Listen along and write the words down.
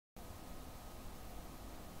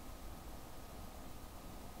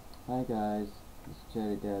Hi guys, this is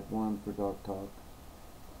Chatty Dad 1 for Dog Talk.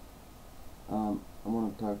 I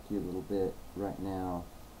want to talk to you a little bit right now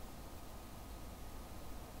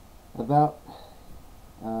about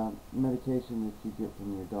medication that you get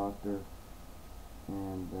from your doctor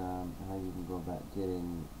and how you can go about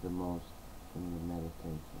getting the most from your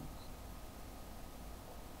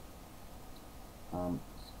medications.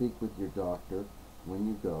 Speak with your doctor when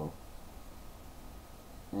you go,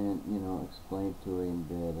 and explain to him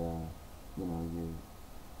that if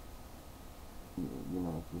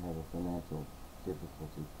you have a financial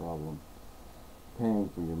difficulty problem paying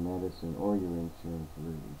for your medicine or your insurance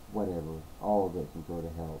or whatever, all of it can go to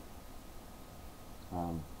help.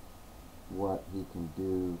 What he can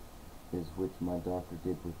do is, which my doctor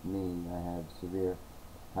did with me, I have severe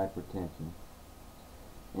hypertension,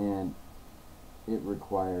 and it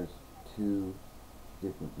requires 2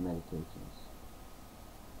 different medications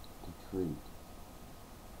to treat.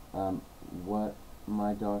 What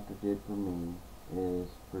my doctor did for me is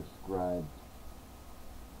prescribed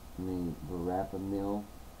me verapamil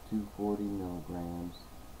 240 milligrams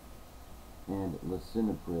and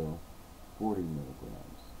lisinopril 40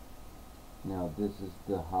 milligrams. Now this is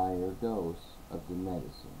the higher dose of the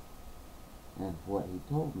medicine, and what he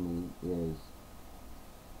told me is,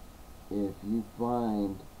 if you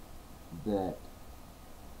find that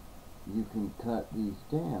you can cut these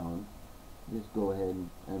down, just go ahead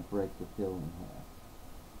and break the pill in half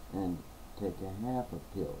and take a half a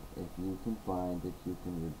pill if you can find that you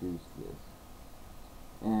can reduce this.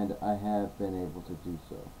 And I have been able to do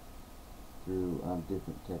so through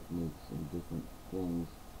different techniques and different things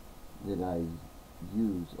that I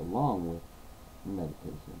use along with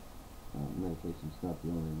medication. Medication's not the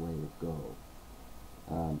only way to go.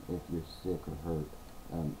 If you're sick or hurt,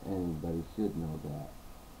 anybody should know that.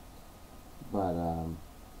 But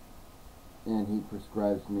and he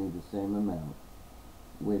prescribes me the same amount,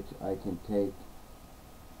 which I can take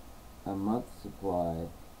a month's supply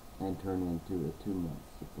and turn into a 2-month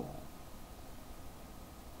supply,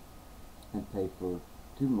 and pay for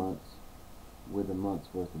 2 months with a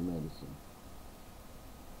month's worth of medicine.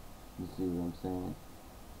 You see what I'm saying?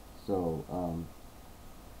 So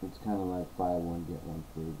it's kind of like buy one get one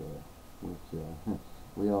free there, which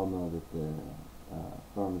we all know that the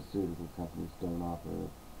pharmaceutical companies don't offer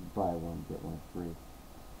buy one get one free.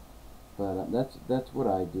 But that's what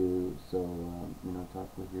I do. So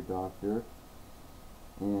talk with your doctor,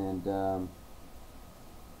 and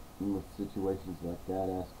with situations like that,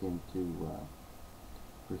 ask him to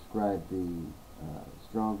prescribe the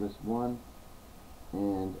strongest one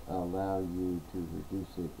and allow you to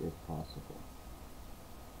reduce it if possible.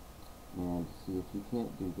 And see if you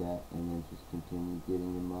can't do that, and then just continue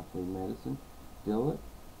getting your monthly medicine. Fill it.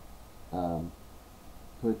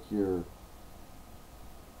 Put your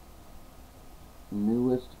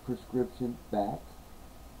newest prescription back.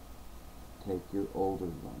 Take your older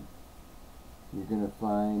one. You're going to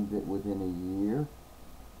find that within a year,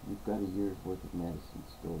 you've got a year's worth of medicine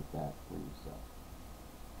stored back for yourself.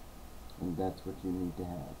 And that's what you need to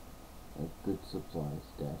have. A good supply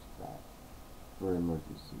stashed back for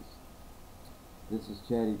emergencies. This is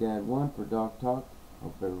Chatty Dad 1 for Dog Talk.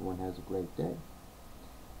 Hope everyone has a great day.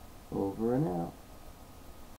 Over and out.